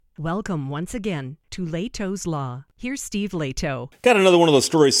Welcome once again to Leto's Law. Here's Steve Leto. Got another one of those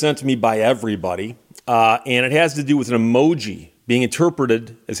stories sent to me by everybody, and it has to do with an emoji being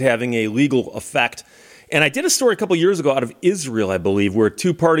interpreted as having a legal effect. And I did a story a couple years ago out of Israel, I believe, where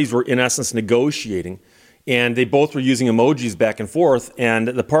two parties were in essence negotiating, and they both were using emojis back and forth, and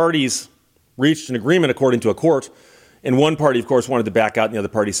the parties reached an agreement according to a court, and one party, of course, wanted to back out, and the other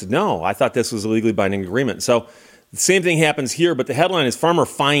party said, no, I thought this was a legally binding agreement. So the same thing happens here, but the headline is farmer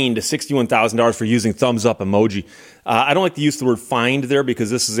fined $61,000 for using thumbs up emoji. I don't like to use the word fined there because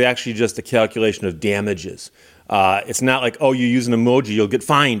this is actually just a calculation of damages. It's not like, oh, you use an emoji, you'll get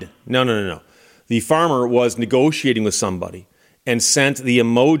fined. No. The farmer was negotiating with somebody and sent the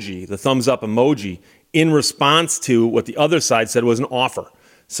emoji, the thumbs up emoji, in response to what the other side said was an offer.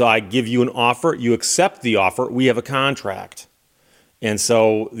 So I give you an offer, you accept the offer, we have a contract. And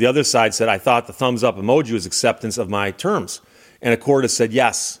so the other side said, I thought the thumbs up emoji was acceptance of my terms. And a court has said,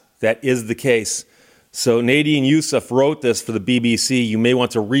 yes, that is the case. So Nadine Youssef wrote this for the BBC. You may want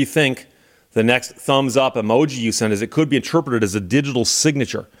to rethink the next thumbs up emoji you send, as it could be interpreted as a digital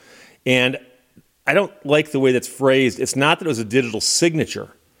signature. And I don't like the way that's phrased. It's not that it was a digital signature.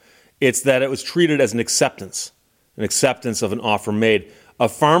 It's that it was treated as an acceptance of an offer made. A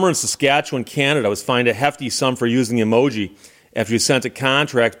farmer in Saskatchewan, Canada, was fined a hefty sum for using the emoji after he sent a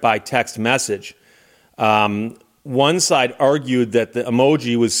contract by text message. One side argued that the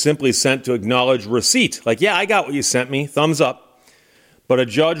emoji was simply sent to acknowledge receipt. Like, yeah, I got what you sent me, thumbs up. But a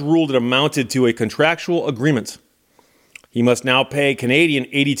judge ruled it amounted to a contractual agreement. He must now pay Canadian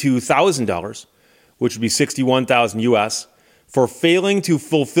 $82,000, which would be $61,000 US, for failing to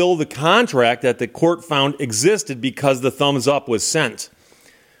fulfill the contract that the court found existed because the thumbs up was sent.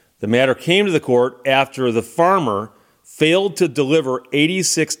 The matter came to the court after the farmer failed to deliver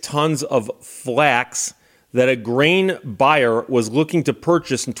 86 tons of flax that a grain buyer was looking to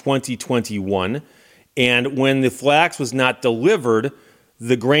purchase in 2021. And when the flax was not delivered,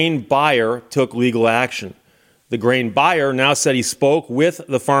 the grain buyer took legal action. The grain buyer now said he spoke with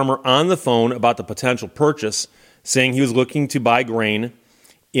the farmer on the phone about the potential purchase, saying he was looking to buy grain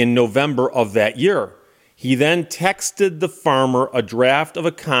in November of that year. He then texted the farmer a draft of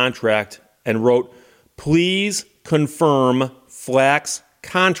a contract and wrote, "Please confirm flax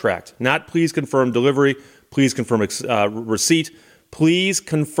contract." Not please confirm delivery, please confirm receipt, please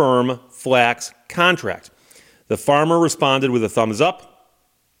confirm flax contract. The farmer responded with a thumbs up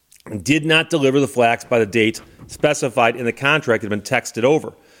and did not deliver the flax by the date specified in the contract that had been texted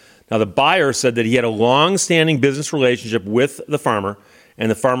over. Now, the buyer said that he had a long-standing business relationship with the farmer, and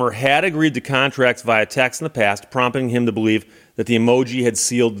the farmer had agreed to contracts via text in the past, prompting him to believe that the emoji had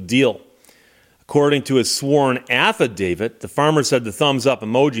sealed the deal. According to his sworn affidavit, the farmer said the thumbs up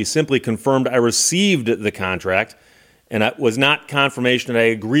emoji simply confirmed I received the contract, and it was not confirmation that I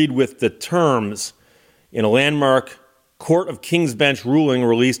agreed with the terms. In a landmark Court of King's Bench ruling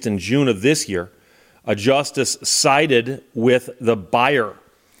released in June of this year, a justice sided with the buyer.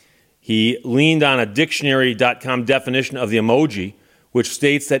 He leaned on a dictionary.com definition of the emoji, which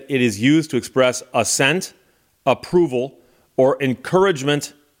states that it is used to express assent, approval, or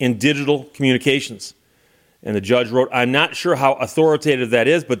encouragement in digital communications. And the judge wrote, I'm not sure how authoritative that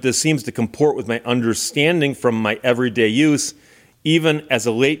is, but this seems to comport with my understanding from my everyday use, even as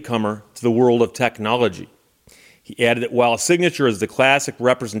a latecomer to the world of technology. He added that while a signature is the classic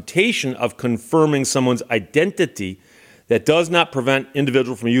representation of confirming someone's identity, that does not prevent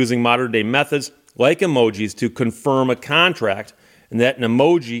individuals from using modern-day methods like emojis to confirm a contract, and that an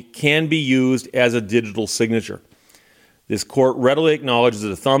emoji can be used as a digital signature. This court readily acknowledges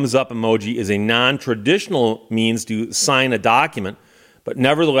that a thumbs-up emoji is a non-traditional means to sign a document, but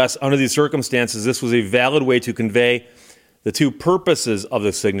nevertheless, under these circumstances, this was a valid way to convey the two purposes of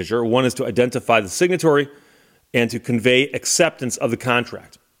the signature. One is to identify the signatory and to convey acceptance of the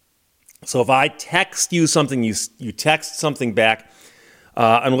contract. So if I text you something, you text something back,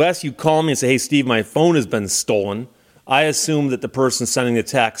 unless you call me and say, hey, Steve, my phone has been stolen, I assume that the person sending the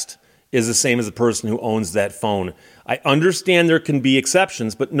text is the same as the person who owns that phone. I understand there can be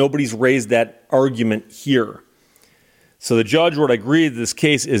exceptions, but nobody's raised that argument here. So the judge wrote, I agree that this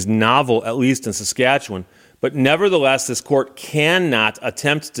case is novel, at least in Saskatchewan, but nevertheless, this court cannot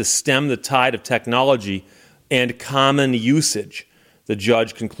attempt to stem the tide of technology and common usage, the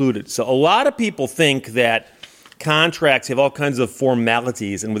judge concluded. So a lot of people think that contracts have all kinds of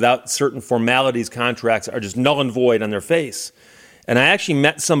formalities, and without certain formalities, contracts are just null and void on their face. And I actually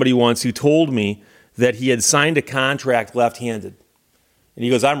met somebody once who told me that he had signed a contract left-handed. And he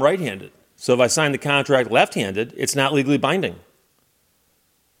goes, I'm right-handed. So if I sign the contract left-handed, it's not legally binding.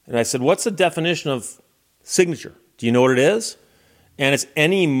 And I said, what's the definition of signature? Do you know what it is? And it's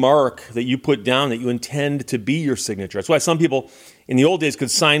any mark that you put down that you intend to be your signature. That's why some people in the old days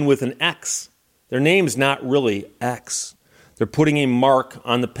could sign with an X. Their name's not really X. They're putting a mark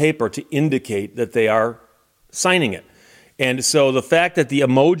on the paper to indicate that they are signing it. And so the fact that the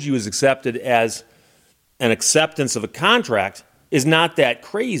emoji was accepted as an acceptance of a contract is not that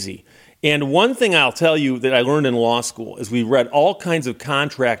crazy. And one thing I'll tell you that I learned in law school is we read all kinds of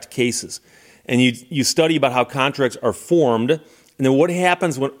contract cases. And you study about how contracts are formed, and then what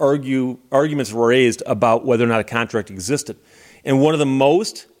happens when arguments were raised about whether or not a contract existed. And one of the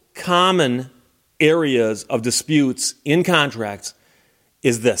most common areas of disputes in contracts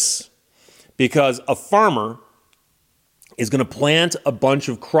is this. Because a farmer is going to plant a bunch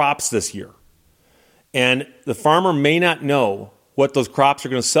of crops this year. And the farmer may not know what those crops are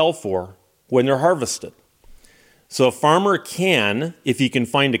going to sell for when they're harvested. So a farmer can, if he can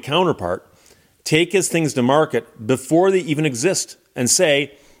find a counterpart, take his things to market before they even exist and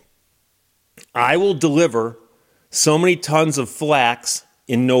say, I will deliver so many tons of flax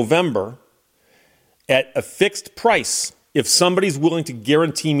in November at a fixed price if somebody's willing to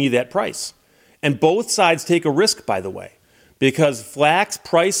guarantee me that price. And both sides take a risk, by the way, because flax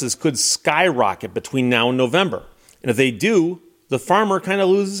prices could skyrocket between now and November. And if they do, the farmer kind of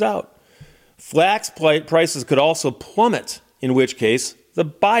loses out. Flax prices could also plummet, in which case the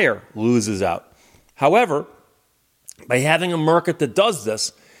buyer loses out. However, by having a market that does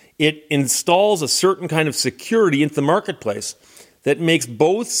this, it installs a certain kind of security into the marketplace that makes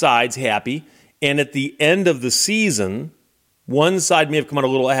both sides happy. And at the end of the season, one side may have come out a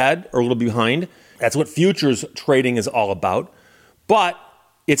little ahead or a little behind. That's what futures trading is all about. But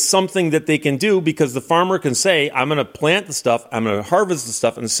it's something that they can do because the farmer can say, I'm going to plant the stuff, I'm going to harvest the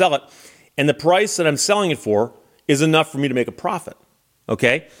stuff and sell it. And the price that I'm selling it for is enough for me to make a profit.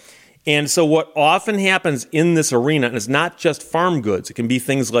 Okay? And so what often happens in this arena, and it's not just farm goods, it can be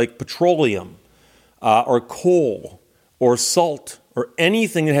things like petroleum or coal or salt or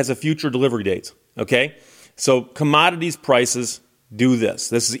anything that has a future delivery date. Okay? So commodities prices do this.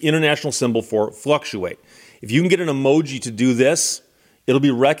 This is the international symbol for fluctuate. If you can get an emoji to do this, it'll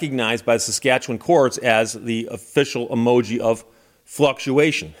be recognized by the Saskatchewan courts as the official emoji of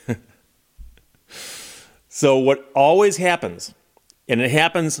fluctuation. So what always happens, and it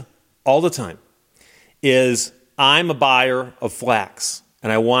happens all the time, is I'm a buyer of flax,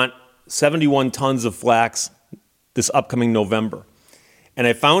 and I want 71 tons of flax this upcoming November. And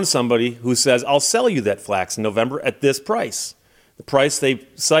I found somebody who says, I'll sell you that flax in November at this price. The price they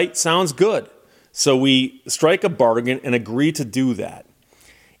cite sounds good. So we strike a bargain and agree to do that.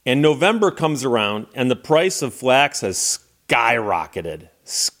 And November comes around, and the price of flax has skyrocketed.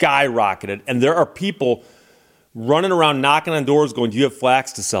 And there are people running around knocking on doors going, do you have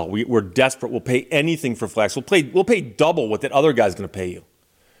flax to sell? We're desperate. We'll pay anything for flax. We'll pay double what that other guy's going to pay you.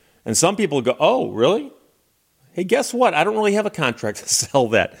 And some people go, oh, really? Hey, guess what? I don't really have a contract to sell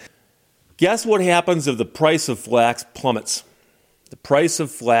that. Guess what happens if the price of flax plummets? The price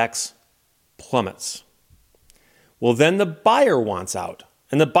of flax plummets. Well, then the buyer wants out.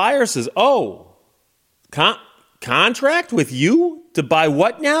 And the buyer says, oh, contract with you to buy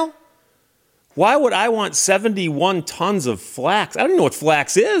what now? Why would I want 71 tons of flax? I don't even know what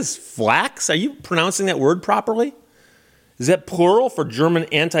flax is. Flax? Are you pronouncing that word properly? Is that plural for German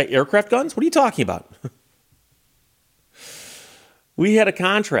anti-aircraft guns? What are you talking about? We had a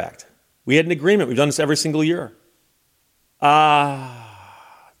contract. We had an agreement. We've done this every single year.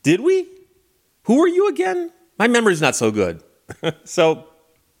 Did we? Who are you again? My memory's not so good. So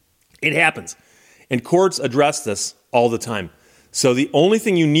it happens. And courts address this all the time. So the only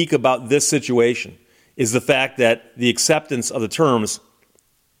thing unique about this situation is the fact that the acceptance of the terms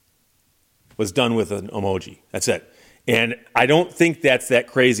was done with an emoji. That's it. And I don't think that's that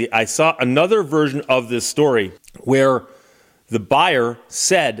crazy. I saw another version of this story where the buyer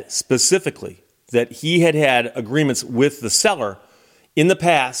said specifically that he had agreements with the seller in the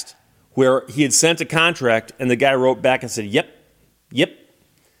past where he had sent a contract and the guy wrote back and said, yep.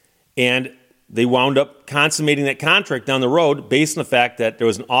 And they wound up consummating that contract down the road based on the fact that there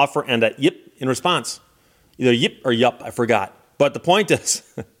was an offer and a yip in response. Either yip or yup, I forgot. But the point is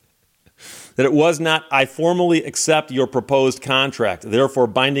that it was not, I formally accept your proposed contract, therefore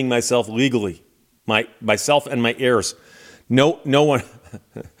binding myself legally, myself and my heirs. No one,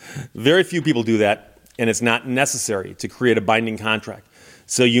 very few people do that, and it's not necessary to create a binding contract.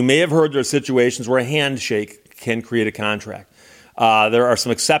 So you may have heard there are situations where a handshake can create a contract. There are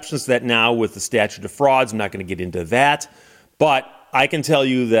some exceptions to that now with the statute of frauds. I'm not going to get into that. But I can tell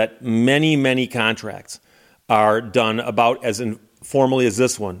you that many, many contracts are done about as informally as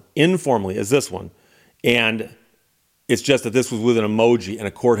this one, and It's just that this was with an emoji, and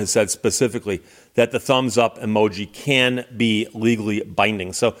a court has said specifically that the thumbs up emoji can be legally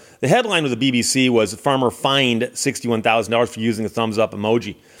binding. So the headline with the BBC was, a farmer fined $61,000 for using a thumbs up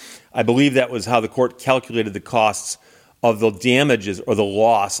emoji. I believe that was how the court calculated the costs of the damages or the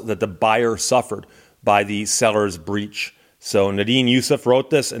loss that the buyer suffered by the seller's breach. So Nadine Youssef wrote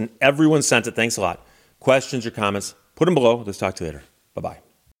this, and everyone sent it. Thanks a lot. Questions or comments, put them below. Let's talk to you later. Bye-bye.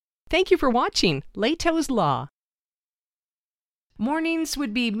 Thank you for watching Leto's Law. Mornings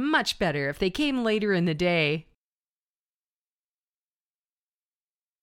would be much better if they came later in the day.